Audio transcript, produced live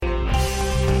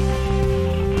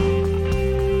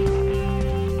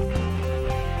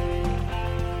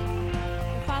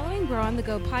the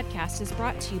Go podcast is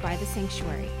brought to you by The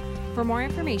Sanctuary. For more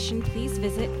information, please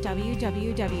visit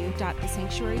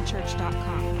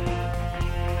www.thesanctuarychurch.com.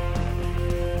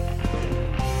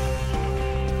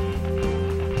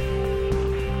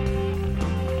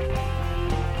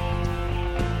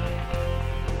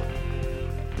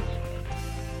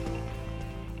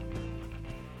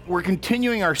 We're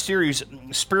continuing our series,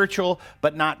 Spiritual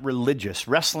but Not Religious,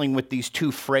 wrestling with these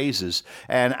two phrases.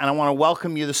 And I want to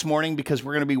welcome you this morning because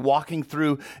we're going to be walking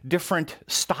through different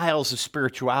styles of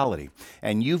spirituality.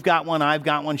 And you've got one, I've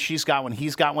got one, she's got one,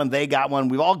 he's got one, they got one.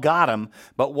 We've all got them,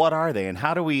 but what are they? And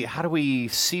how do we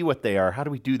see what they are? How do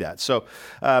we do that? So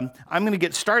I'm going to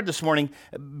get started this morning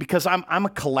because I'm a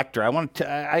collector.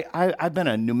 I've been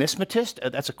a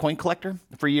numismatist. That's a coin collector.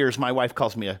 For years, my wife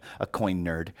calls me a coin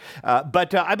nerd.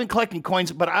 But I've been collecting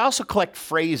coins, but I also collect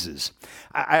phrases.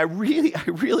 I really,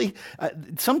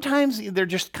 sometimes they're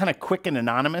just kind of quick and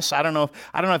anonymous. I don't know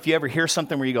if you ever hear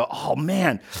something where you go, oh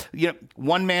man,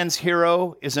 one man's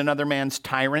hero is another man's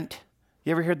tyrant.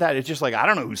 You ever heard that? It's just like, I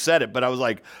don't know who said it, but I was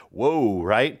like, whoa,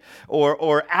 right?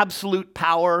 Or absolute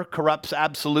power corrupts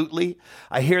absolutely.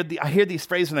 I hear these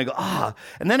phrases and I go, ah.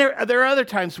 And then there are other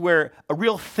times where a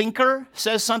real thinker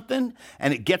says something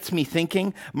and it gets me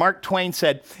thinking. Mark Twain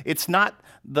said, it's not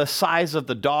the size of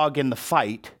the dog in the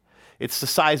fight, it's the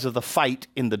size of the fight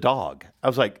in the dog. I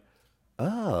was like,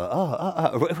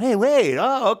 wait,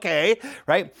 okay,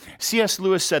 right? C.S.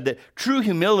 Lewis said that true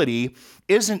humility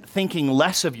isn't thinking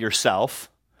less of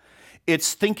yourself,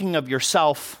 it's thinking of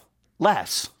yourself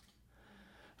less.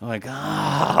 I'm like,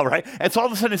 right? And so all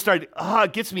of a sudden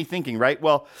it gets me thinking, right?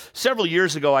 Well, several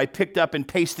years ago, I picked up and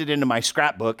pasted into my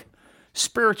scrapbook,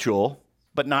 spiritual,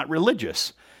 but not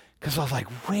religious. Because I was like,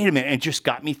 wait a minute, and it just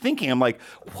got me thinking. I'm like,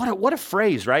 what a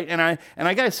phrase, right? And I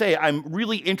got to say, I'm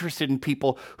really interested in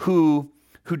people who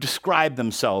describe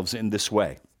themselves in this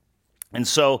way. And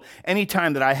so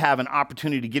anytime that I have an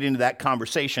opportunity to get into that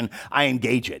conversation, I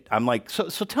engage it. I'm like, so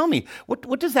tell me,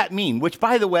 what does that mean? Which,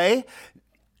 by the way,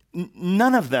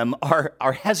 none of them are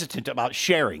hesitant about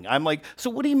sharing. I'm like, so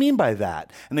what do you mean by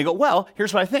that? And they go, well,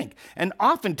 here's what I think. And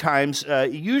oftentimes,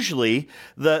 usually,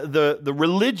 the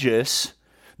religious,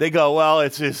 they go, well,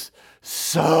 it's this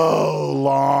so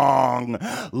long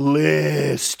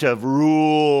list of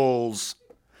rules.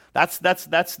 That's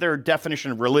their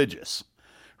definition of religious,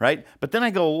 right? But then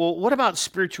I go, well, what about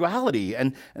spirituality?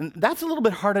 And that's a little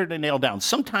bit harder to nail down.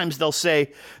 Sometimes they'll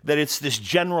say that it's this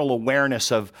general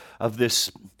awareness of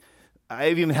this.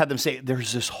 I've even had them say,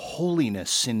 there's this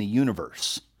holiness in the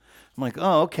universe. I'm like,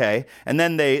 oh, okay. And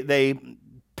then they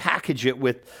package it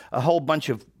with a whole bunch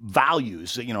of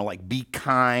values, like be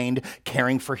kind,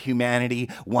 caring for humanity,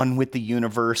 one with the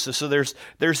universe. So there's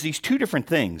these two different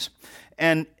things.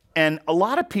 And a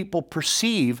lot of people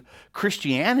perceive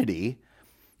Christianity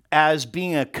as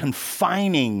being a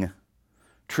confining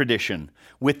tradition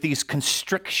with these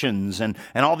constrictions and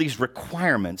all these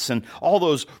requirements and all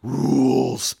those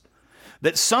rules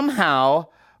that somehow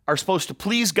are supposed to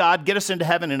please God, get us into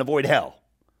heaven, and avoid hell.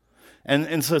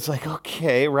 And so it's like,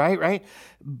 okay, right?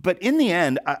 But in the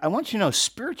end, I want you to know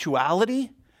spirituality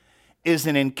is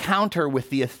an encounter with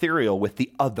the ethereal, with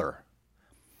the other.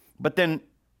 But then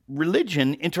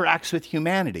religion interacts with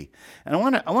humanity. And I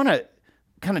want to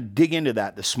kind of dig into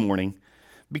that this morning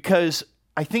because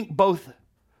I think both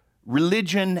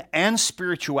religion and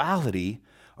spirituality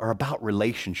are about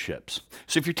relationships.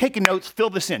 So if you're taking notes,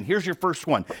 fill this in. Here's your first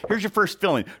one. Here's your first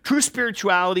fill in. True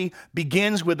spirituality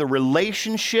begins with a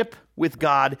relationship with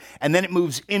God, and then it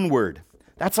moves inward.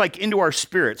 That's like into our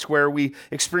spirits where we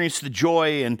experience the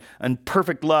joy and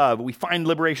perfect love. We find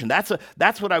liberation. That's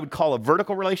what I would call a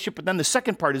vertical relationship. But then the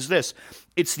second part is this.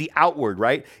 It's the outward,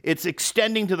 right? It's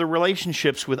extending to the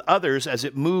relationships with others as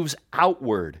it moves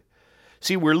outward.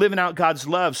 See, we're living out God's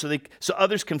love so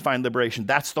others can find liberation.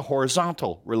 That's the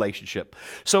horizontal relationship.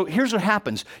 So here's what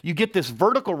happens. You get this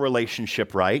vertical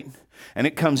relationship, right? And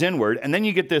it comes inward. And then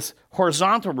you get this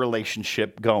horizontal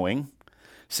relationship going.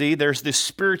 See, there's this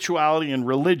spirituality and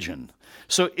religion.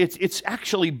 So it's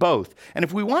actually both. And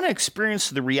if we want to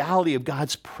experience the reality of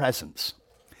God's presence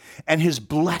and his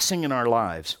blessing in our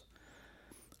lives,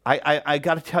 I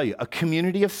got to tell you, a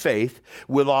community of faith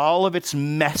with all of its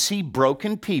messy,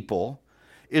 broken people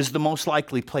is the most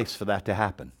likely place for that to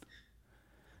happen.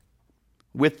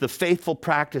 With the faithful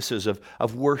practices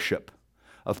of worship,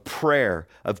 of prayer,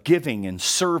 of giving and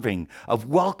serving, of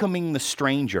welcoming the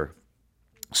stranger,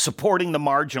 supporting the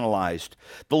marginalized,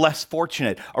 the less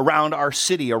fortunate around our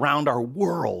city, around our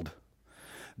world.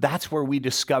 That's where we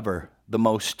discover the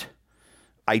most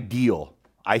ideal,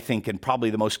 I think, and probably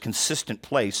the most consistent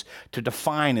place to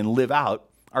define and live out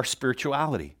our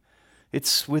spirituality.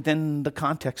 It's within the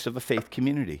context of a faith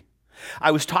community.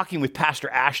 I was talking with Pastor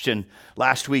Ashton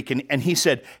last week, and he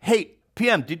said, hey,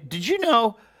 PM, did you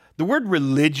know the word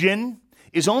religion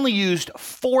is only used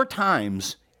 4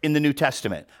 times in the New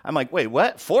Testament? I'm like, wait,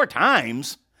 what? 4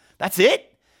 times? That's it?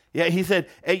 Yeah, he said,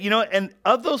 and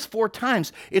of those 4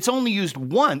 times, it's only used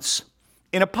once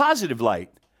in a positive light.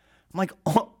 I'm like,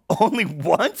 only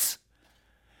once?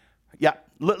 Yeah,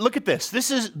 look at this.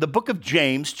 This is the book of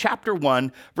James, chapter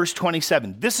 1, verse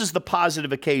 27. This is the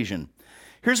positive occasion.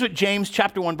 Here's what James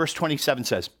chapter 1, verse 27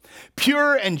 says.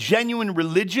 Pure and genuine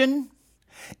religion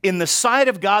in the sight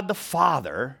of God the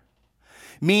Father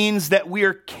means that we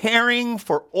are caring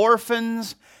for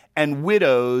orphans and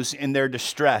widows in their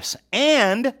distress.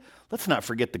 And, let's not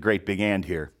forget the great big and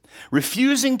here,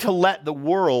 refusing to let the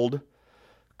world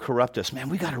corrupt us. Man,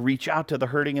 we got to reach out to the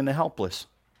hurting and the helpless.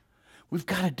 We've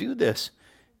got to do this.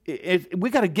 We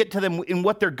got to get to them in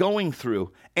what they're going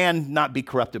through and not be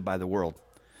corrupted by the world.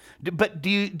 But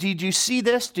did you see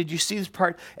this? Did you see this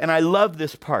part? And I love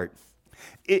this part.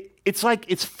 It's like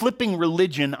it's flipping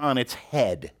religion on its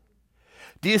head.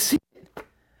 Do you see it?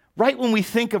 Right when we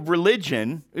think of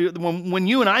religion, when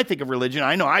you and I think of religion,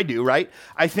 I know I do, right?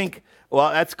 I think,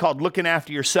 well, that's called looking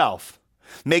after yourself,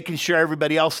 making sure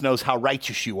everybody else knows how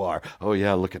righteous you are. Oh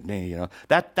yeah, look at me,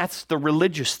 That's the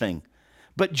religious thing.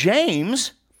 But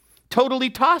James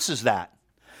totally tosses that.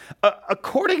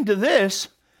 According to this,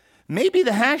 maybe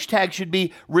the hashtag should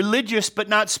be religious but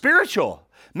not spiritual.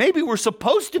 Maybe we're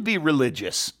supposed to be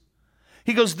religious.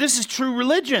 He goes, this is true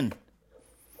religion.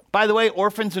 By the way,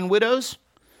 orphans and widows,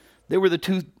 they were the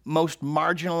 2 most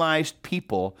marginalized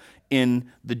people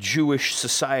in the Jewish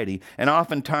society. And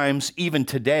oftentimes, even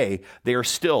today, they are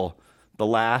still the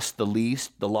last, the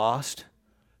least, the lost.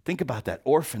 Think about that,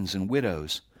 orphans and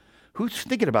widows. Who's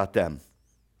thinking about them?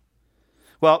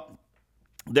 Well,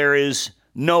 there is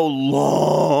no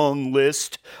long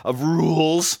list of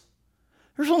rules.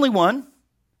 There's only one.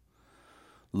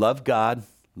 Love God,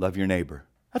 love your neighbor.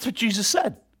 That's what Jesus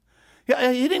said.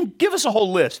 Yeah, he didn't give us a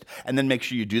whole list. And then make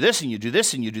sure you do this, and you do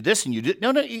this, and you do this, and you do...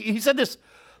 No, he said this.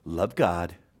 Love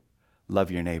God, love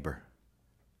your neighbor.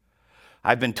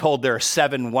 I've been told there are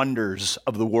 7 wonders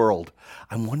of the world.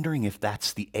 I'm wondering if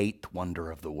that's the 8th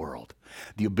wonder of the world.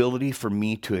 The ability for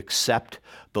me to accept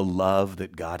the love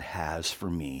that God has for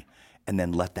me and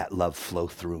then let that love flow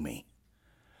through me.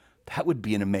 That would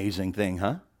be an amazing thing,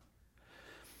 huh?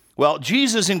 Well,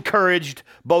 Jesus encouraged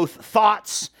both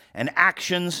thoughts and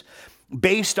actions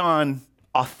based on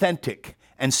authentic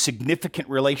and significant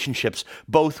relationships,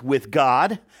 both with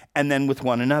God and then with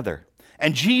one another.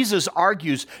 And Jesus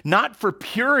argues not for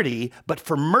purity, but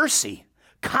for mercy,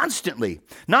 constantly.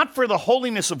 Not for the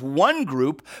holiness of one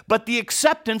group, but the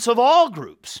acceptance of all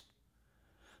groups.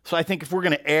 So I think if we're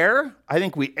going to err, I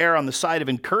think we err on the side of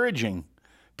encouraging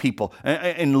people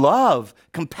in love,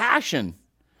 compassion,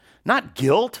 not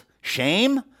guilt,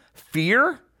 shame,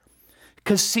 fear.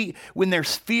 Because see, when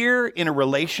there's fear in a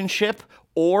relationship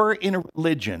or in a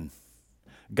religion,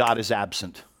 God is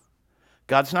absent.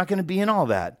 God's not going to be in all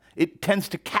that. It tends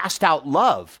to cast out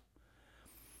love.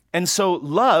 And so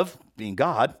love, being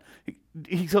God,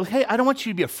 he goes, hey, I don't want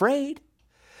you to be afraid.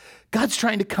 God's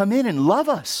trying to come in and love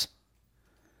us.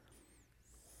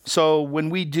 So when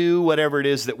we do whatever it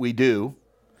is that we do,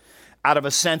 out of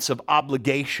a sense of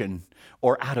obligation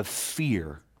or out of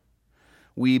fear,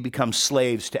 we become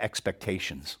slaves to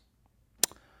expectations.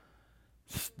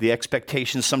 The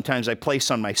expectations sometimes I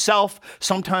place on myself.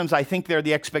 Sometimes I think they're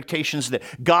the expectations that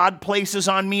God places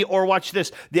on me. Or watch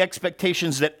this, the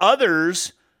expectations that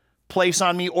others place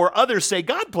on me or others say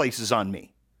God places on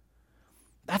me.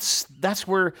 That's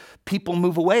where people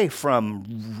move away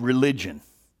from religion.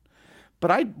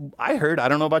 But I heard, I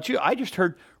don't know about you, I just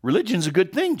heard religion's a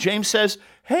good thing. James says,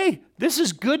 hey, this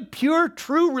is good, pure,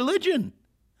 true religion.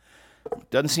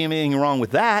 Doesn't seem anything wrong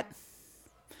with that.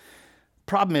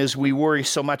 Problem is we worry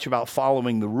so much about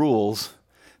following the rules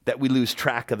that we lose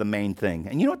track of the main thing.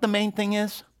 And you know what the main thing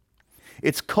is?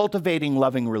 It's cultivating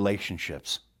loving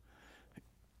relationships.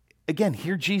 Again,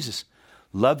 hear Jesus.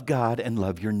 Love God and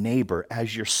love your neighbor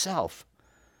as yourself.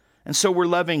 And so we're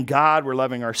loving God, we're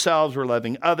loving ourselves, we're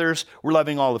loving others, we're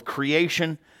loving all of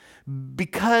creation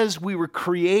because we were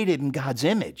created in God's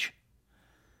image.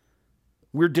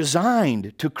 We're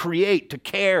designed to create, to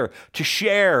care, to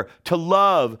share, to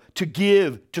love, to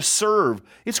give, to serve.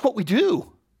 It's what we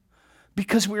do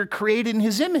because we're created in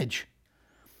His image.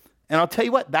 And I'll tell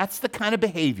you what, that's the kind of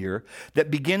behavior that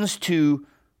begins to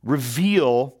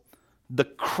reveal the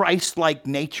Christ-like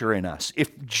nature in us.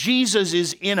 If Jesus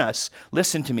is in us,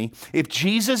 listen to me, if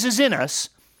Jesus is in us,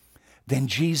 then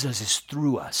Jesus is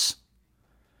through us.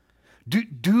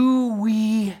 Do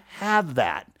we have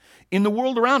that in the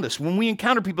world around us? When we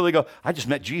encounter people, they go, I just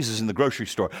met Jesus in the grocery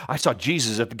store. I saw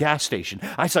Jesus at the gas station.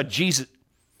 I saw Jesus.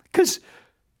 Because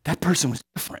that person was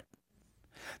different.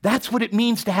 That's what it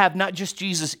means to have not just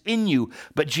Jesus in you,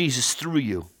 but Jesus through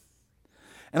you.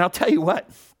 And I'll tell you what,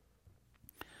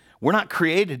 we're not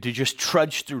created to just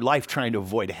trudge through life trying to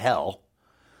avoid hell.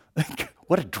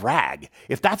 What a drag.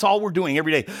 If that's all we're doing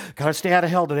every day, gotta stay out of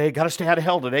hell today, gotta stay out of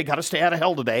hell today, gotta stay out of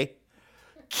hell today.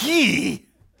 Key.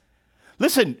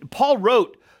 Listen, Paul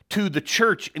wrote to the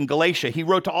church in Galatia. He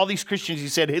wrote to all these Christians. He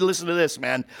said, hey, listen to this,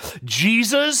 man.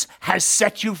 Jesus has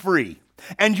set you free.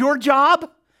 And your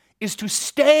job is to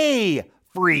stay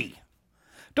free.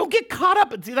 Don't get caught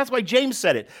up. See, that's why James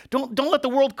said it. Don't let the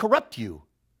world corrupt you.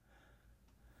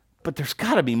 But there's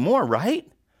got to be more, right?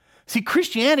 See,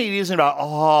 Christianity isn't about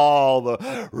all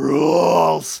the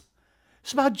rules.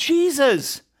 It's about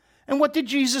Jesus. And what did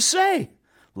Jesus say?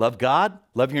 Love God,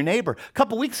 love your neighbor. A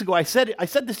couple weeks ago, I said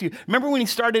this to you. Remember when he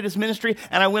started his ministry?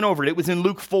 And I went over it. It was in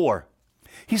Luke 4.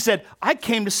 He said, I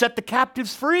came to set the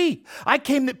captives free. I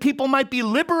came that people might be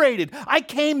liberated. I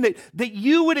came that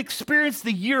you would experience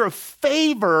the year of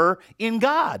favor in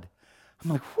God.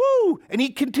 I'm like, whoo. And he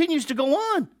continues to go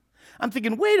on. I'm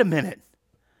thinking, wait a minute.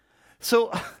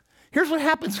 So here's what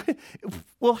happens.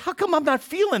 Well, how come I'm not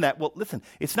feeling that? Well, listen,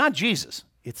 it's not Jesus.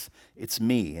 It's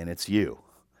me and it's you.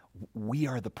 We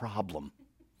are the problem.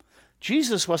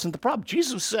 Jesus wasn't the problem.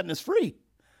 Jesus was setting us free.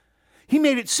 He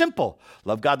made it simple.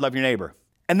 Love God, love your neighbor.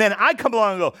 And then I come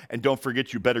along and go, and don't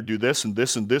forget you better do this and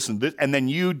this and this and this. And then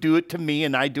you do it to me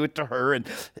and I do it to her. And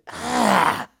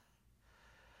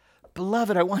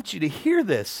Beloved, I want you to hear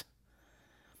this.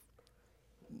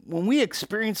 When we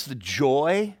experience the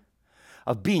joy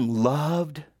of being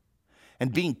loved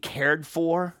and being cared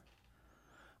for,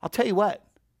 I'll tell you what,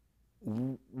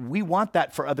 we want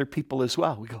that for other people as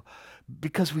well. We go,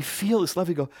 because we feel this love,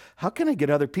 we go, how can I get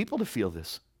other people to feel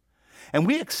this? And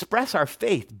we express our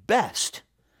faith best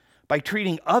by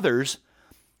treating others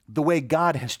the way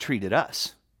God has treated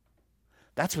us.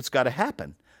 That's what's got to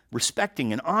happen.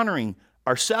 Respecting and honoring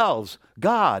ourselves,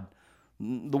 God,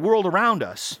 the world around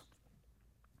us.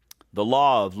 The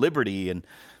law of liberty and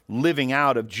living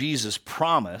out of Jesus'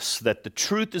 promise that the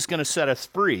truth is going to set us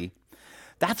free.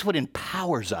 That's what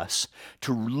empowers us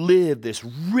to live this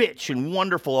rich and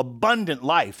wonderful, abundant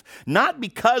life. Not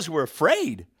because we're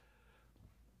afraid,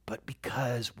 but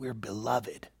because we're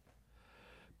beloved.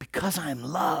 Because I'm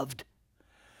loved.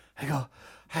 I go,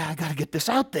 I got to get this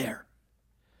out there.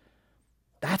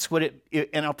 That's what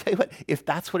and I'll tell you what, if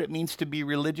that's what it means to be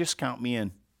religious, count me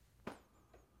in.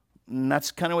 And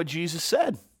that's kind of what Jesus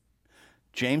said.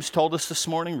 James told us this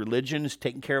morning, religion is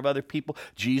taking care of other people.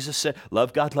 Jesus said,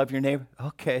 love God, love your neighbor.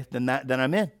 Okay, then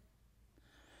I'm in.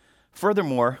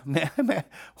 Furthermore,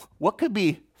 what could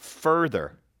be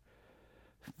further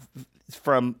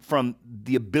from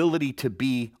the ability to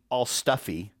be all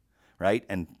stuffy, right,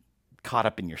 and caught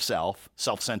up in yourself,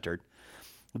 self-centered,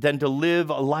 than to live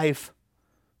a life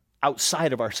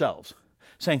outside of ourselves,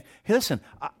 saying, hey, listen,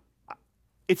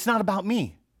 it's not about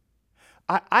me.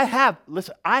 I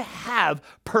have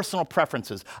personal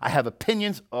preferences. I have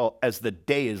opinions. Oh, as the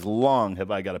day is long,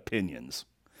 have I got opinions.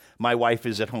 My wife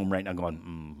is at home right now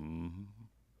going,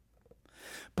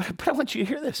 But I want you to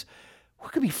hear this.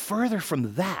 What could be further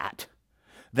from that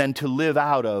than to live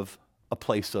out of a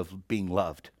place of being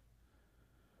loved?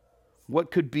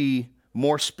 What could be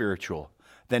more spiritual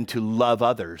than to love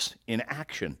others in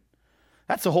action?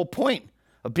 That's the whole point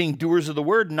of being doers of the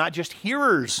word, and not just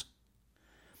hearers.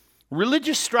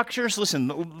 Religious structures,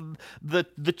 listen,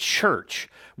 the church,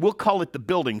 we'll call it the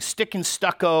building, stick and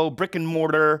stucco, brick and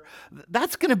mortar,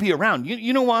 that's going to be around.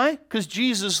 You know why? Because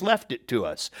Jesus left it to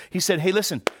us. He said, hey,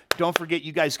 listen, don't forget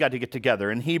you guys got to get together.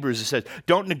 In Hebrews it says,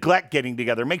 don't neglect getting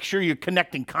together. Make sure you're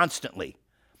connecting constantly.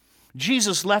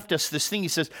 Jesus left us this thing. He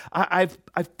says, I've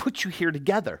put you here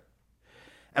together.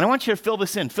 And I want you to fill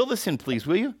this in. Fill this in, please,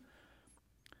 will you?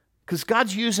 Because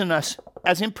God's using us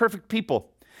as imperfect people.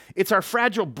 It's our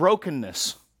fragile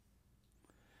brokenness.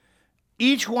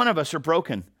 Each one of us are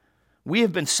broken. We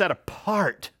have been set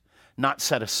apart, not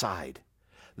set aside.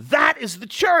 That is the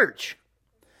church.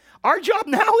 Our job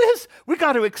now is we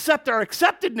got to accept our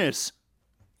acceptedness.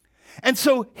 And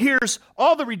so here's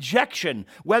all the rejection,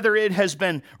 whether it has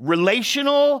been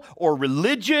relational or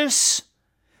religious.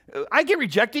 I get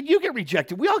rejected, you get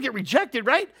rejected. We all get rejected,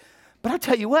 right? But I'll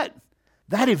tell you what,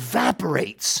 that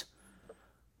evaporates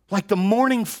like the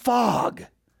morning fog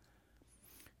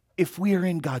if we are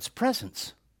in God's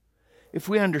presence, if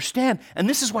we understand. And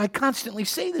this is why I constantly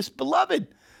say this, beloved,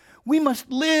 we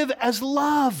must live as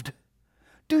loved.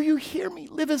 Do you hear me?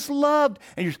 Live as loved.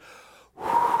 And you're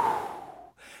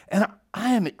And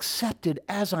I am accepted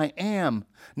as I am,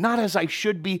 not as I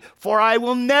should be, for I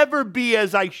will never be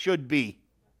as I should be.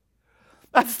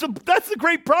 That's the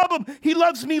great problem. He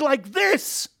loves me like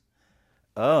this.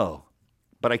 Oh,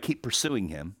 but I keep pursuing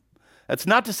him. That's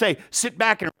not to say, sit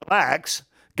back and relax.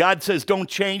 God says, don't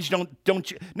change,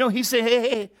 don't. No, he's saying,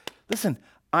 hey, listen,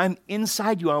 I'm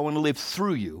inside you. I want to live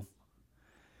through you.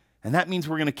 And that means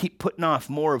we're going to keep putting off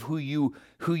more of who you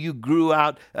grew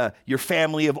out, your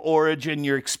family of origin,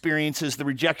 your experiences, the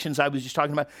rejections I was just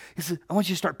talking about. He says, I want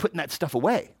you to start putting that stuff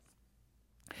away.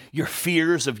 Your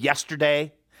fears of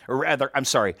yesterday, or rather, I'm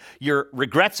sorry, your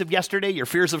regrets of yesterday, your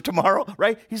fears of tomorrow,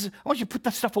 right? He says, I want you to put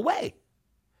that stuff away.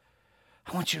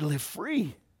 I want you to live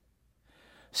free.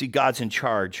 See, God's in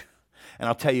charge. And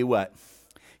I'll tell you what,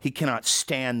 he cannot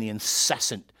stand the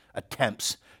incessant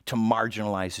attempts to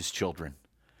marginalize his children.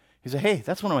 He said, hey,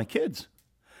 that's one of my kids.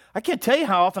 I can't tell you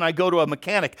how often I go to a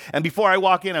mechanic, and before I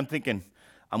walk in, I'm thinking,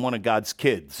 I'm one of God's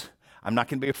kids. I'm not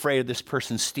going to be afraid of this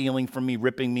person stealing from me,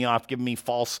 ripping me off, giving me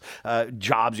false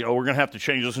jobs. We're going to have to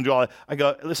change this and do all that. I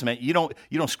go, listen, man, you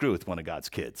don't screw with one of God's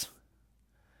kids.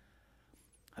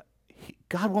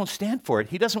 God won't stand for it.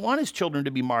 He doesn't want his children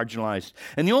to be marginalized.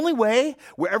 And the only way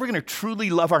we're ever going to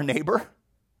truly love our neighbor,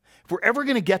 if we're ever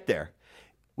going to get there,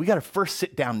 we got to first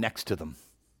sit down next to them.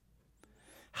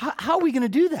 How are we going to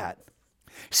do that?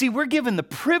 See, we're given the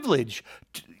privilege,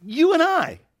 you and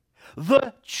I,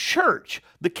 the church,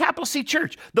 the capital C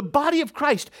church, the body of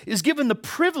Christ is given the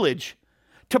privilege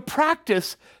to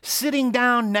practice sitting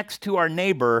down next to our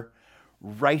neighbor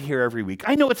right here every week.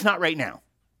 I know it's not right now,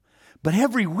 but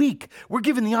every week we're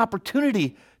given the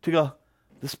opportunity to go,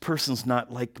 this person's not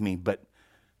like me, but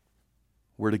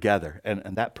we're together.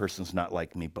 And that person's not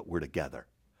like me, but we're together.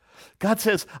 God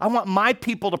says, I want my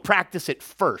people to practice it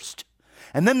first.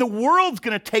 And then the world's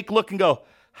going to take a look and go,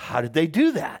 how did they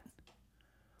do that?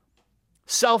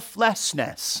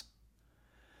 Selflessness.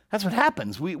 That's what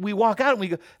happens. We walk out and we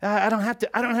go, I don't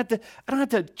have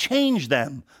to change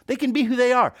them. They can be who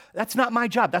they are. That's not my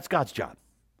job. That's God's job.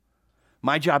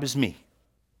 My job is me.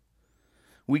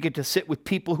 We get to sit with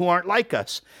people who aren't like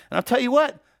us. And I'll tell you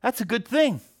what, that's a good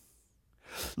thing.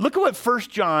 Look at what 1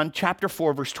 John chapter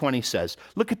 4, verse 20 says.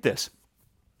 Look at this.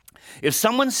 If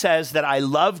someone says that I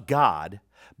love God,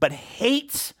 but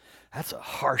hates, that's a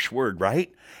harsh word,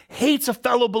 right? Hates a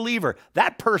fellow believer,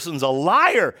 that person's a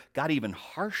liar. Got even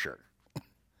harsher.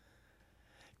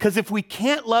 Because if we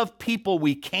can't love people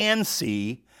we can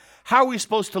see, how are we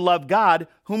supposed to love God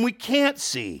whom we can't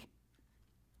see?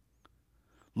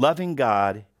 Loving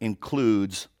God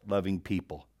includes loving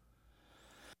people.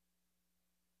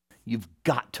 You've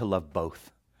got to love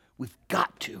both. We've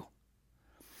got to.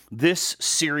 This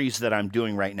series that I'm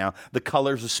doing right now, The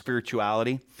Colors of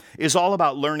Spirituality, is all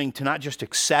about learning to not just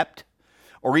accept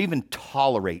or even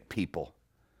tolerate people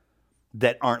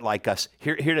that aren't like us.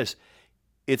 Here it is.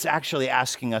 It's actually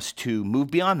asking us to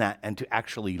move beyond that and to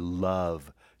actually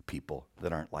love people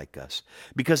that aren't like us.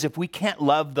 Because if we can't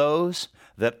love those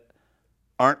that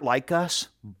aren't like us,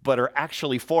 but are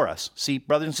actually for us. See,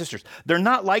 brothers and sisters, they're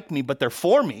not like me, but they're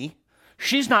for me.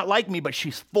 She's not like me, but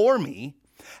she's for me.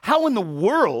 How in the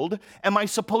world am I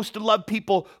supposed to love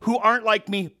people who aren't like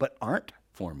me, but aren't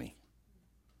for me?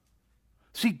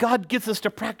 See, God gets us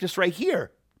to practice right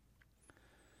here.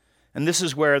 And this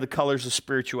is where the colors of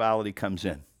spirituality comes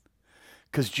in.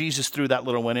 Because Jesus threw that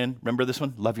little one in. Remember this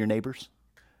one? Love your neighbors.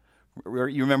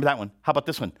 You remember that one? How about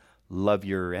this one? Love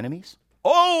your enemies.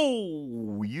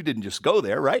 Oh, you didn't just go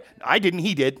there, right? I didn't,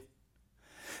 he did.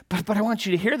 But I want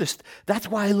you to hear this. That's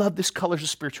why I love this colors of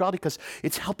spirituality, because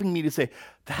it's helping me to say,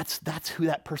 that's who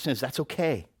that person is. That's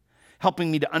okay. Helping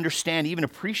me to understand, even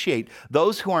appreciate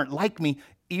those who aren't like me,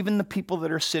 even the people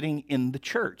that are sitting in the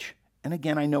church. And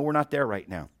again, I know we're not there right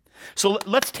now. So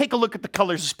let's take a look at the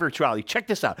colors of spirituality. Check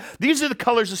this out. These are the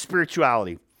colors of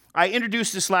spirituality. I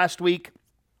introduced this last week.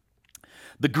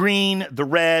 The green, the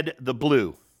red, the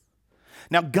blue.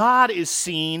 Now, God is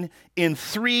seen in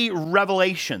 3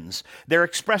 revelations. They're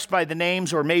expressed by the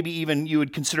names, or maybe even you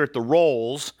would consider it the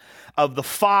roles, of the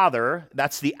Father,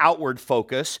 that's the outward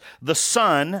focus, the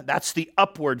Son, that's the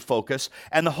upward focus,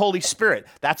 and the Holy Spirit,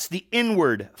 that's the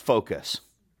inward focus.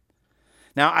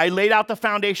 Now, I laid out the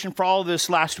foundation for all of this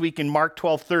last week in Mark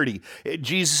 12:30.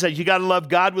 Jesus said, you got to love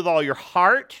God with all your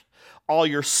heart, all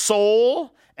your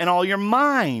soul, and all your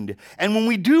mind. And when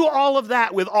we do all of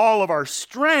that with all of our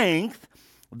strength,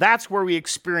 that's where we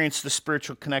experience the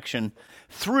spiritual connection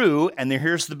through, and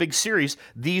here's the big series,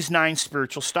 these 9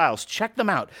 spiritual styles. Check them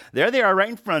out. There they are right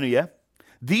in front of you.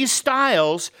 These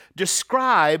styles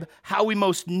describe how we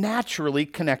most naturally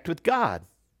connect with God.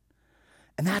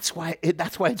 And that's why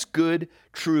it's good,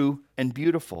 true, and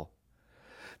beautiful.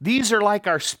 These are like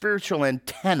our spiritual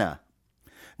antenna.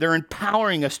 They're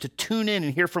empowering us to tune in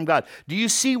and hear from God. Do you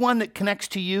see one that connects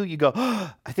to you? You go,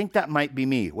 oh, I think that might be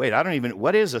me. Wait,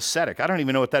 what is ascetic? I don't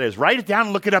even know what that is. Write it down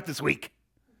and look it up this week.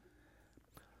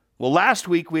 Well, last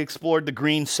week we explored the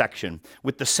green section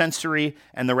with the sensory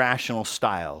and the rational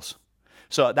styles.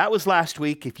 So that was last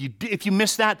week. If you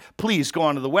missed that, please go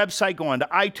onto the website, go onto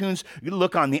iTunes, you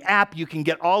look on the app. You can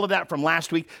get all of that from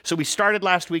last week. So we started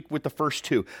last week with the first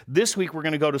two. This week we're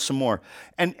going to go to some more.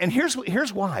 And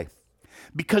here's why.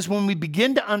 Because when we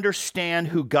begin to understand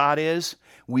who God is,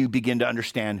 we begin to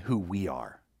understand who we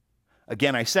are.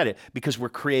 Again, I said it, because we're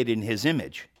created in His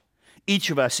image. Each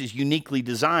of us is uniquely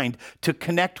designed to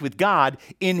connect with God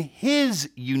in His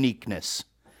uniqueness.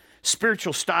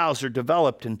 Spiritual styles are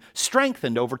developed and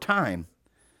strengthened over time.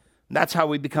 That's how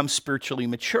we become spiritually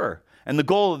mature. And the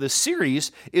goal of this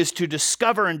series is to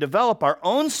discover and develop our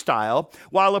own style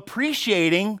while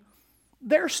appreciating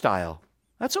their style.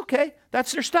 That's okay.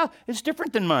 That's their style. It's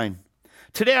different than mine.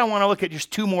 Today I want to look at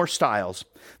just two more styles.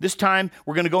 This time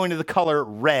we're going to go into the color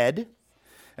red.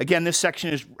 Again, this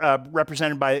section is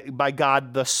represented by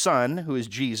God the Son, who is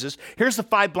Jesus. Here's the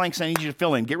 5 blanks I need you to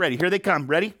fill in. Get ready. Here they come.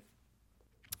 Ready?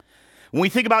 When we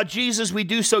think about Jesus, we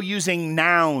do so using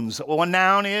nouns. Well, a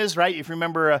noun is, right? If you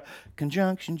remember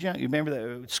conjunction, you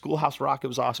remember the Schoolhouse Rock? It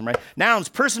was awesome, right? Nouns,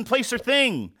 person, place, or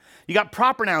thing. You got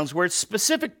proper nouns where it's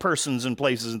specific persons and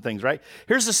places and things, right?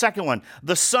 Here's the second one.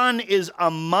 The Son is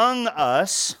among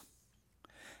us,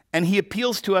 and He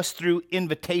appeals to us through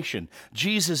invitation.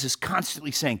 Jesus is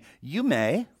constantly saying, you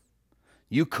may,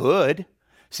 you could.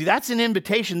 See, that's an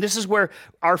invitation. This is where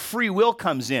our free will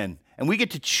comes in, and we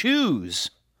get to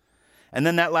choose. And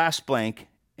then that last blank,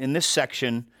 in this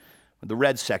section, the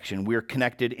red section, we're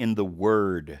connected in the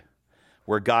Word,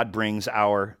 where God brings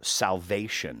our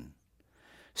salvation.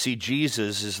 See,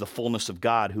 Jesus is the fullness of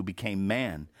God who became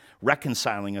man,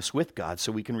 reconciling us with God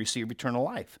so we can receive eternal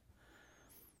life.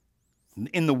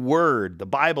 In the Word, the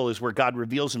Bible is where God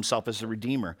reveals Himself as the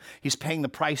Redeemer. He's paying the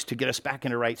price to get us back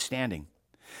into right standing.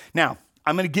 Now,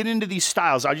 I'm going to get into these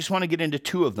styles. I just want to get into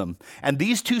 2 of them. And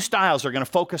these 2 styles are going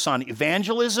to focus on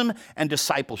evangelism and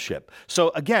discipleship.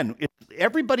 So again,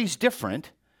 everybody's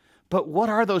different, but what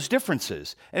are those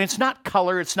differences? And it's not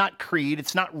color, it's not creed,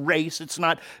 it's not race, it's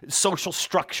not social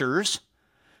structures.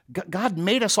 God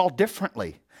made us all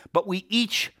differently, but we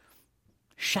each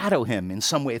shadow Him in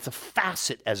some way. It's a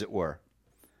facet, as it were.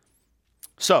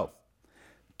 So,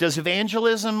 does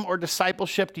evangelism or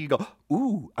discipleship, do you go,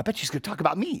 ooh, I bet she's going to talk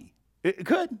about me? It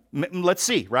could. Let's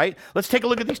see, right? Let's take a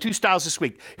look at these 2 styles this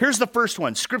week. Here's the first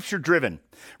one, Scripture-driven.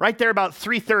 Right there about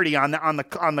 3:30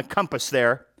 on the compass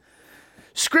there.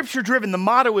 Scripture-driven, the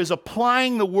motto is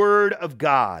applying the Word of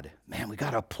God. Man, we got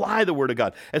to apply the Word of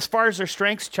God. As far as their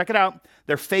strengths, check it out.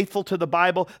 They're faithful to the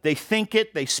Bible. They think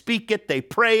it, they speak it, they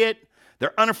pray it.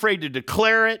 They're unafraid to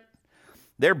declare it.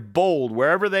 They're bold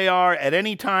wherever they are, at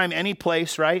any time, any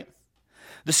place, right?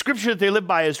 The scripture that they live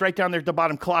by is right down there at the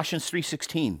bottom, Colossians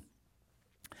 3:16.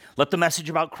 Let the message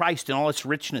about Christ in all its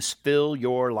richness fill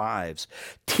your lives.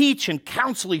 Teach and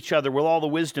counsel each other with all the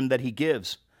wisdom that He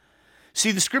gives.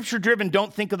 See, the scripture-driven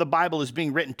don't think of the Bible as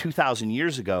being written 2,000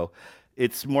 years ago.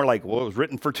 It's more like, well, it was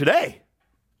written for today.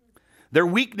 Their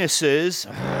weakness is,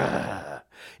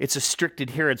 it's a strict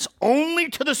adherence only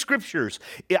to the scriptures.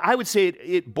 I would say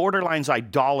it borderlines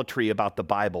idolatry about the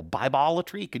Bible.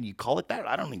 Bibleolatry, can you call it that?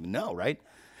 I don't even know, right?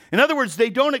 In other words, they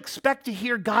don't expect to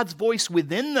hear God's voice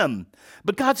within them.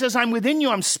 But God says, I'm within you,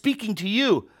 I'm speaking to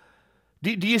you.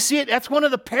 Do you see it? That's one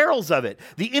of the perils of it.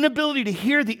 The inability to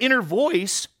hear the inner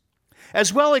voice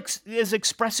as well as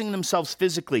expressing themselves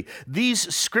physically.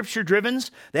 These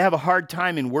scripture-drivens, they have a hard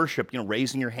time in worship,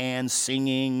 raising your hands,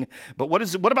 singing. But what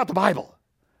about the Bible?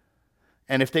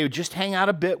 And if they would just hang out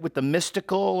a bit with the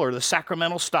mystical or the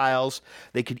sacramental styles,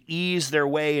 they could ease their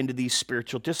way into these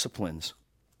spiritual disciplines.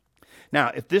 Now,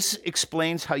 if this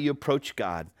explains how you approach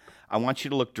God, I want you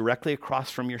to look directly across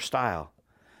from your style,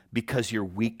 because your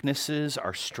weaknesses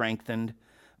are strengthened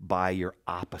by your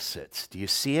opposites. Do you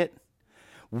see it?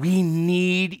 We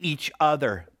need each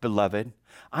other, beloved.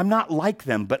 I'm not like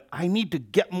them, but I need to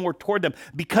get more toward them,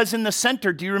 because in the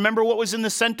center, do you remember what was in the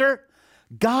center?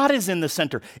 God is in the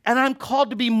center, and I'm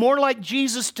called to be more like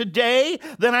Jesus today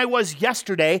than I was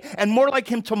yesterday, and more like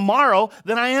Him tomorrow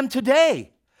than I am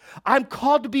today. I'm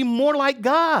called to be more like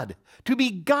God, to be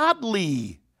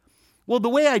godly. Well, the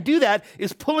way I do that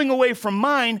is pulling away from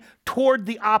mine toward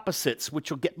the opposites, which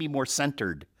will get me more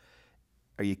centered.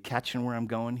 Are you catching where I'm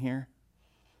going here?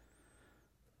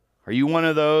 Are you one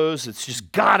of those that's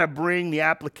just got to bring the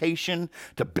application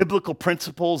to biblical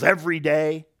principles every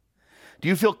day? Do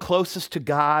you feel closest to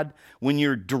God when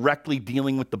you're directly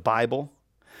dealing with the Bible?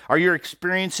 Are your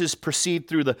experiences perceived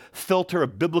through the filter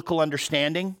of biblical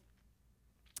understanding?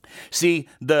 See,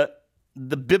 the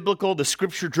biblical, the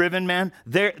scripture-driven, man,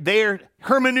 they're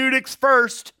hermeneutics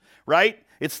first, right?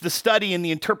 It's the study and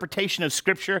the interpretation of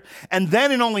Scripture. And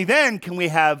then and only then can we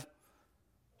have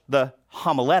the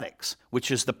homiletics, which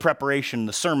is the preparation,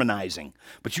 the sermonizing.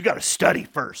 But you got to study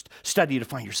first. Study to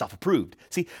find yourself approved.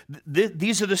 See,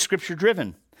 these are the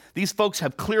Scripture-driven. These folks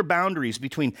have clear boundaries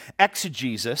between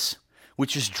exegesis,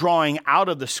 which is drawing out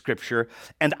of the Scripture,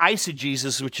 and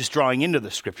eisegesis, which is drawing into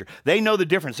the Scripture. They know the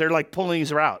difference. They're like pulling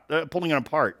it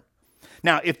apart.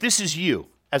 Now, if this is you,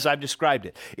 as I've described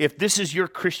it, if this is your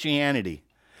Christianity,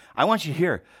 I want you to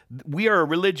hear, we are a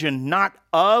religion not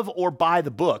of or by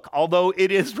the book, although it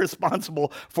is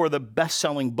responsible for the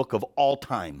best-selling book of all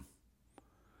time.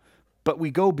 But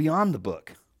we go beyond the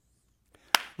book.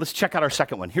 Let's check out our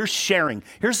second one. Here's sharing.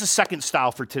 Here's the second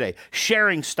style for today.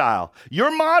 Sharing style.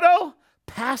 Your motto?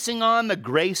 Passing on the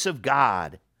grace of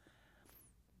God.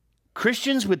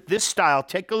 Christians with this style,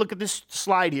 take a look at this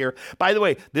slide here. By the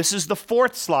way, this is the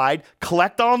fourth slide.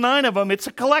 Collect all 9 of them. It's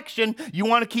a collection. You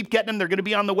want to keep getting them. They're going to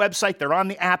be on the website. They're on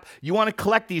the app. You want to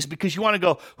collect these because you want to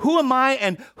go, who am I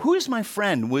and who is my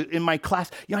friend in my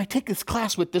class? You know, I take this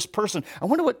class with this person. I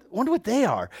wonder what they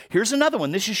are. Here's another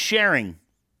one. This is sharing.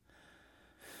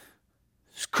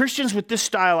 Christians with this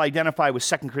style identify with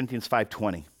 2 Corinthians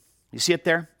 5:20. You see it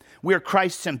there? We are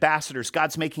Christ's ambassadors.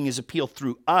 God's making his appeal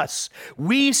through us.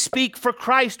 We speak for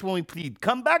Christ when we plead,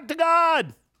 come back to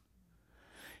God.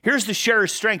 Here's the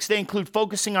sharer's strengths. They include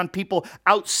focusing on people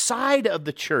outside of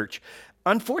the church.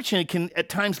 Unfortunately, it can at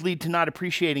times lead to not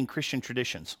appreciating Christian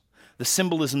traditions, the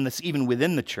symbolism that's even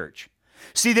within the church.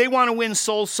 See, they want to win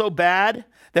souls so bad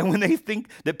that when they think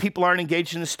that people aren't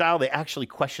engaged in this style, they actually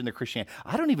question their Christianity.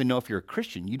 I don't even know if you're a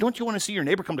Christian. Don't you want to see your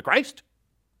neighbor come to Christ?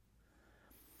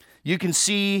 You can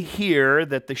see here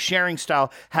that the sharing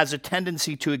style has a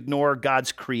tendency to ignore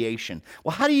God's creation.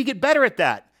 Well, how do you get better at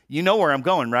that? You know where I'm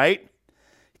going, right?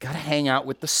 You got to hang out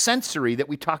with the sensory that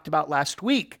we talked about last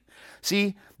week.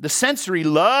 See, the sensory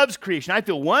loves creation. I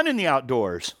feel one in the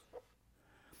outdoors.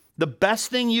 The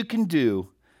best thing you can do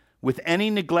with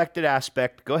any neglected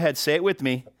aspect, go ahead, say it with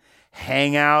me,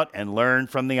 hang out and learn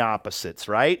from the opposites,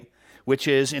 right? Which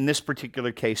is, in this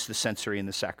particular case, the sensory and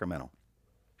the sacramental.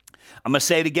 I'm going to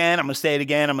say it again. I'm going to say it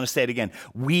again. I'm going to say it again.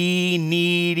 We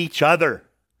need each other.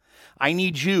 I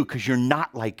need you because you're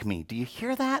not like me. Do you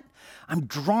hear that?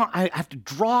 I have to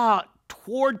draw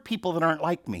toward people that aren't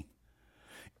like me.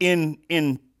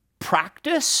 In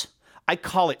practice, I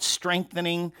call it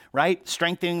strengthening, right?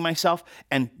 Strengthening myself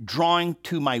and drawing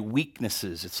to my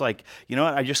weaknesses. It's like, you know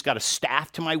what? I just got a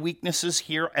staff to my weaknesses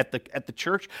here at the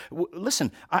church.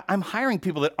 Listen, I'm hiring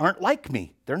people that aren't like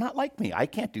me. They're not like me. I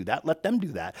can't do that. Let them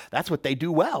do that. That's what they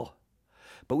do well.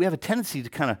 But we have a tendency to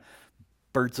kind of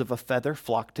birds of a feather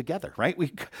flock together, right?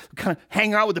 We kind of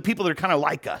hang out with the people that are kind of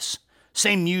like us.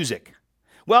 Same music.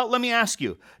 Well, let me ask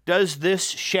you, does this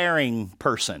sharing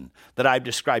person that I've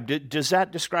described, does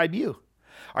that describe you?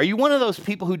 Are you one of those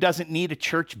people who doesn't need a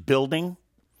church building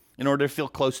in order to feel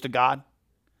close to God?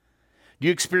 Do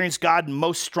you experience God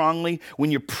most strongly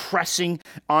when you're pressing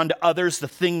onto others the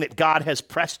thing that God has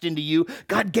pressed into you?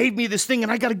 God gave me this thing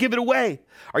and I got to give it away.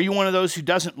 Are you one of those who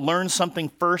doesn't learn something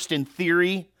first in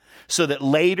theory so that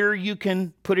later you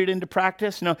can put it into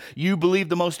practice? No, you believe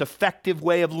the most effective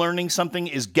way of learning something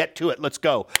is get to it. Let's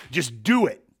go. Just do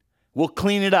it. We'll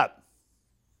clean it up.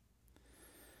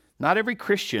 Not every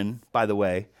Christian, by the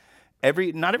way,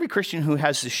 not every Christian who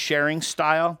has this sharing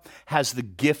style has the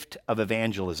gift of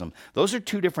evangelism. Those are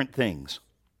two different things.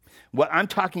 What I'm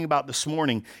talking about this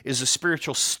morning is a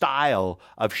spiritual style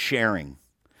of sharing.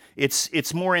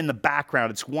 It's more in the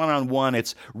background. It's one-on-one.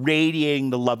 It's radiating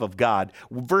the love of God.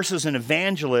 Versus an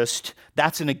evangelist,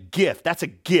 that's a gift. That's a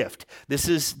gift. This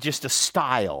is just a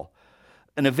style.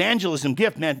 An evangelism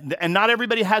gift, man. And not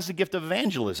everybody has the gift of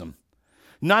evangelism.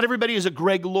 Not everybody is a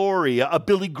Greg Laurie, a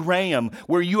Billy Graham,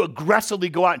 where you aggressively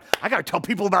go out, I got to tell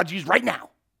people about Jesus right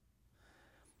now.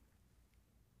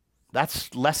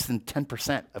 That's less than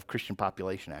 10% of Christian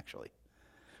population, actually,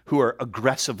 who are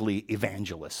aggressively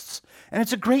evangelists. And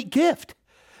it's a great gift.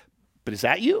 But is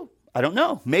that you? I don't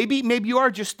know. Maybe you are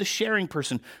just the sharing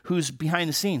person who's behind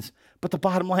the scenes. But the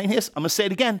bottom line is, I'm going to say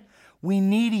it again, we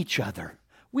need each other.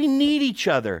 We need each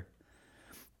other.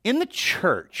 In the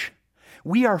church,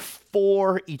 we are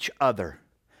for each other.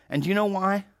 And do you know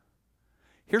why?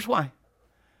 Here's why.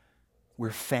 We're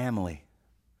family.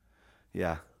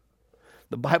 Yeah.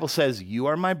 The Bible says, you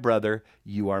are my brother,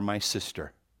 you are my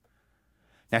sister.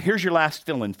 Now here's your last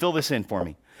fill-in. Fill this in for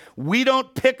me. We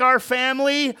don't pick our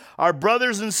family. Our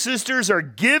brothers and sisters are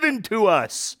given to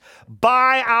us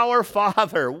by our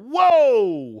Father.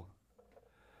 Whoa!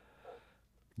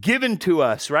 Given to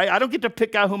us, right? I don't get to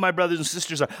pick out who my brothers and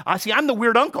sisters are. I'm the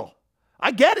weird uncle.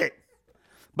 I get it.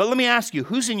 But let me ask you,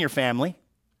 who's in your family?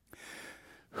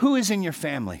 Who is in your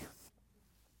family?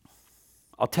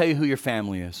 I'll tell you who your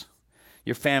family is.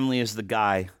 Your family is the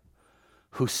guy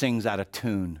who sings out of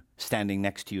tune standing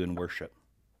next to you in worship.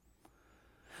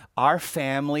 Our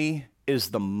family is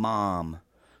the mom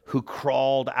who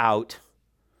crawled out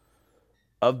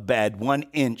of bed 1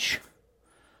 inch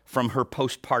from her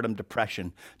postpartum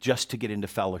depression just to get into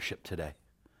fellowship today.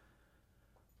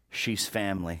 She's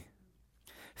family.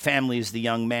 Family is the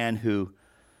young man who,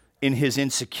 in his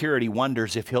insecurity,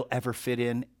 wonders if he'll ever fit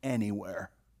in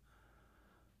anywhere.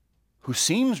 Who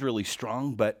seems really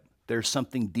strong, but there's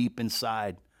something deep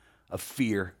inside of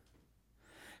fear.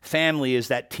 Family is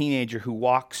that teenager who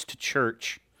walks to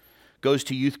church, goes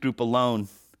to youth group alone,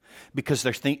 because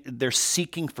they're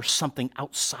seeking for something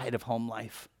outside of home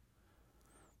life.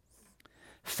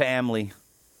 Family.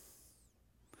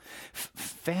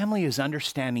 Family is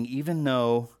understanding, even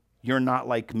though you're not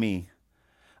like me,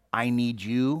 I need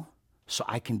you so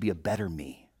I can be a better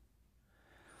me.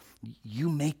 You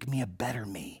make me a better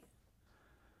me.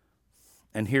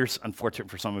 And here's unfortunate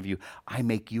for some of you, I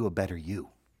make you a better you.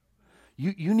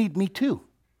 You need me too.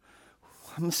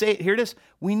 I'm going to say it, here it is.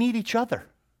 We need each other.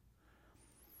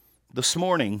 This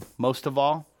morning, most of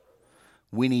all,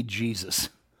 we need Jesus.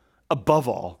 Above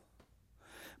all.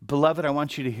 Beloved, I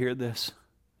want you to hear this.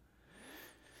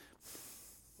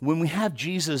 When we have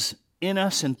Jesus in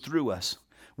us and through us,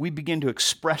 we begin to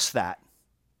express that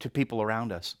to people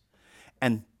around us.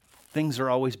 And things are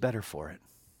always better for it.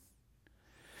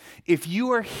 If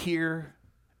you are here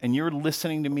and you're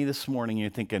listening to me this morning and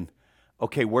you're thinking,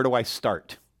 okay, where do I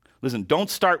start? Listen, don't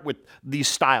start with these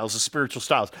styles, the spiritual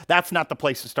styles. That's not the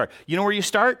place to start. You know where you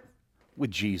start?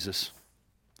 With Jesus.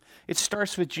 It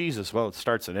starts with Jesus. Well, it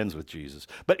starts and ends with Jesus.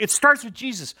 But it starts with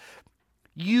Jesus.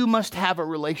 You must have a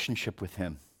relationship with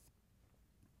him.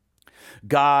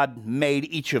 God made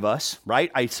each of us,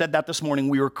 right? I said that this morning.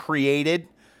 We were created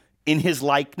in his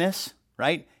likeness,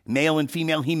 right? Male and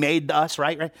female, he made us,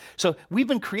 right? So we've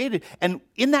been created. And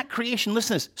in that creation,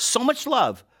 listen to this, so much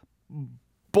love.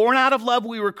 Born out of love,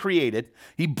 we were created.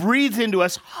 He breathed into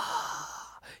us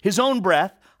his own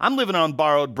breath. I'm living on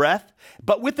borrowed breath.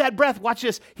 But with that breath, watch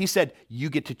this. He said, you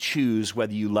get to choose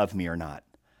whether you love me or not.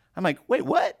 I'm like, wait,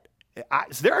 what?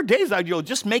 There are days I'd go,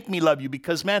 just make me love you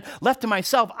because, man, left to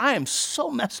myself, I am so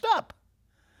messed up.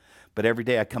 But every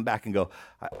day I come back and go,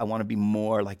 I want to be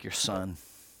more like your son.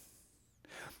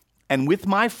 And with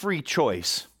my free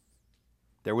choice,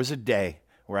 there was a day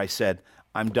where I said,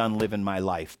 I'm done living my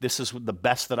life. This is the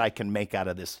best that I can make out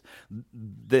of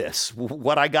this,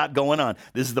 what I got going on.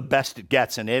 This is the best it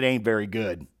gets, and it ain't very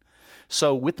good.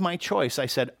 So with my choice, I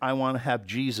said, I want to have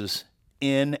Jesus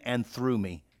in and through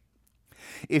me.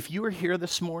 If you are here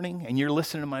this morning and you're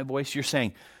listening to my voice, you're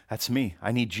saying, that's me.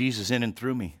 I need Jesus in and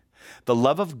through me. The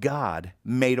love of God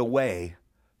made a way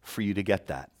for you to get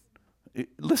that.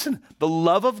 Listen, the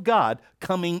love of God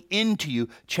coming into you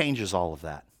changes all of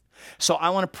that. So I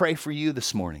want to pray for you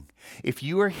this morning. If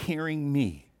you are hearing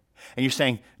me and you're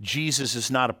saying, Jesus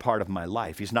is not a part of my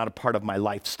life. He's not a part of my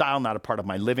lifestyle, not a part of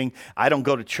my living. I don't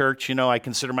go to church. I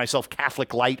consider myself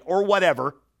Catholic light or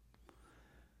whatever.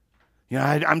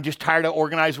 I'm just tired of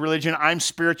organized religion. I'm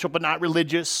spiritual but not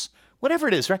religious. Whatever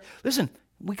it is, right? Listen,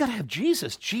 we got to have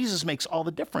Jesus. Jesus makes all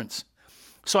the difference.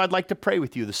 So I'd like to pray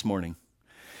with you this morning.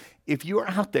 If you are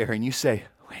out there and you say,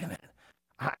 wait a minute,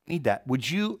 I need that. Would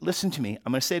you listen to me?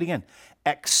 I'm going to say it again.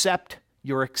 Accept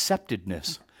your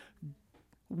acceptedness.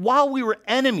 While we were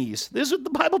enemies, this is what the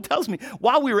Bible tells me.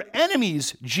 While we were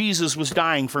enemies, Jesus was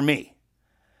dying for me.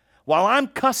 While I'm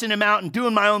cussing him out and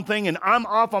doing my own thing and I'm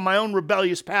off on my own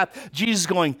rebellious path, Jesus is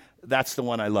going, that's the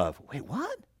one I love. Wait,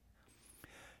 what?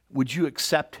 Would you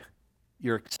accept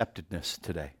your acceptedness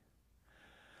today?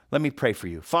 Let me pray for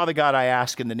you. Father God, I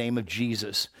ask in the name of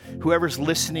Jesus, whoever's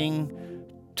listening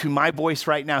to my voice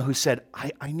right now who said,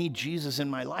 I need Jesus in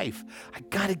my life. I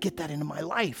got to get that into my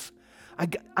life. I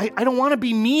don't want to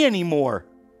be me anymore.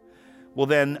 Well,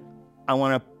 then I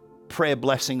want to pray a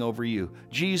blessing over you.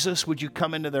 Jesus, would you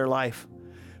come into their life?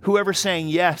 Whoever's saying,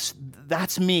 yes,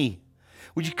 that's me.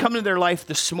 Would you come into their life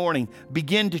this morning,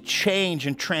 begin to change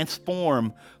and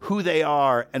transform who they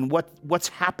are and what's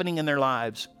happening in their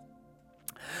lives?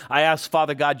 I ask,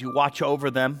 Father God, you watch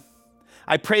over them.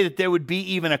 I pray that there would be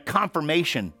even a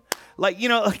confirmation Like,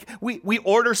 like we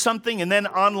order something and then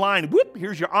online, whoop,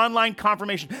 here's your online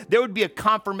confirmation. There would be a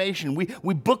confirmation.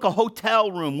 We book a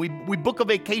hotel room. We book a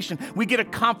vacation. We get a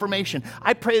confirmation.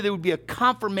 I pray there would be a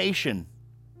confirmation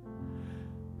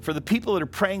for the people that are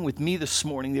praying with me this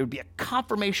morning. There would be a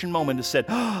confirmation moment that said,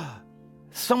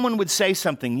 someone would say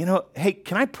something, hey,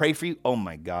 can I pray for you? Oh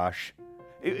my gosh.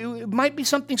 It might be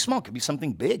something small. It could be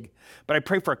something big. But I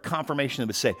pray for a confirmation that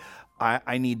would say,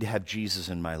 I need to have Jesus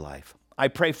in my life. I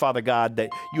pray, Father God,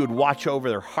 that you would watch over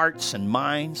their hearts and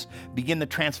minds, begin the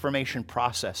transformation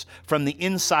process from the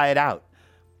inside out.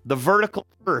 The vertical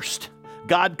first.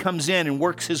 God comes in and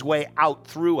works his way out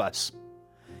through us.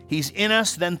 He's in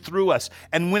us, then through us.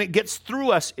 And when it gets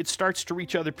through us, it starts to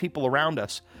reach other people around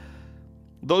us.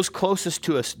 Those closest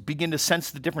to us begin to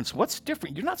sense the difference. What's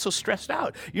different? You're not so stressed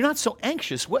out. You're not so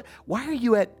anxious. Why are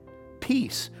you at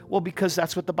peace? Well, because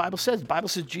that's what the Bible says. The Bible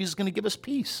says Jesus is going to give us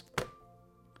peace.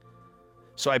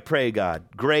 So I pray, God,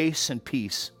 grace and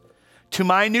peace to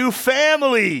my new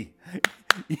family.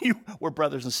 We're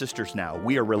brothers and sisters now.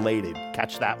 We are related.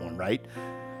 Catch that one, right?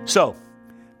 So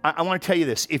I want to tell you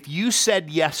this. If you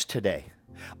said yes today,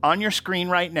 on your screen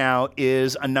right now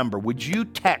is a number. Would you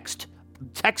text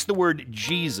the word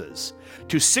Jesus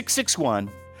to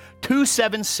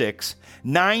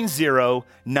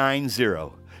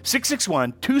 661-276-9090.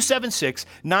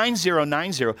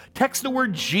 661-276-9090. Text the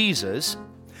word Jesus,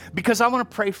 because I want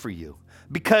to pray for you.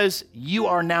 Because you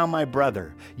are now my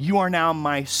brother. You are now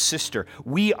my sister.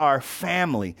 We are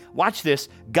family. Watch this.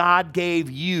 God gave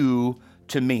you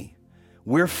to me.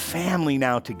 We're family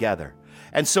now together.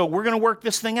 And so we're going to work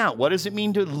this thing out. What does it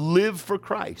mean to live for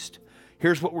Christ?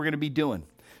 Here's what we're going to be doing.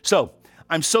 So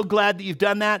I'm so glad that you've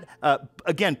done that.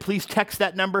 Again, please text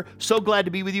that number. So glad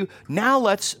to be with you. Now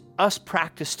let's us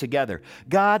practice together.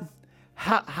 God,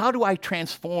 how do I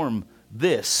transform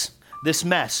this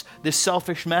mess, this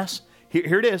selfish mess?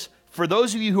 Here it is. For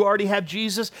those of you who already have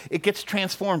Jesus, it gets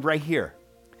transformed right here.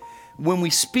 When we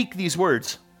speak these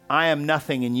words, I am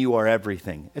nothing and you are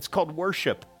everything. It's called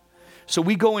worship. So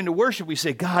we go into worship, we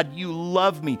say, God, you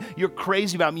love me. You're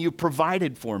crazy about me. You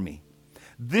provided for me.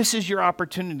 This is your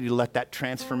opportunity to let that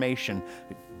transformation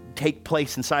take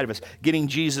place inside of us, getting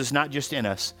Jesus not just in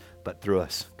us, but through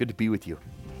us. Good to be with you.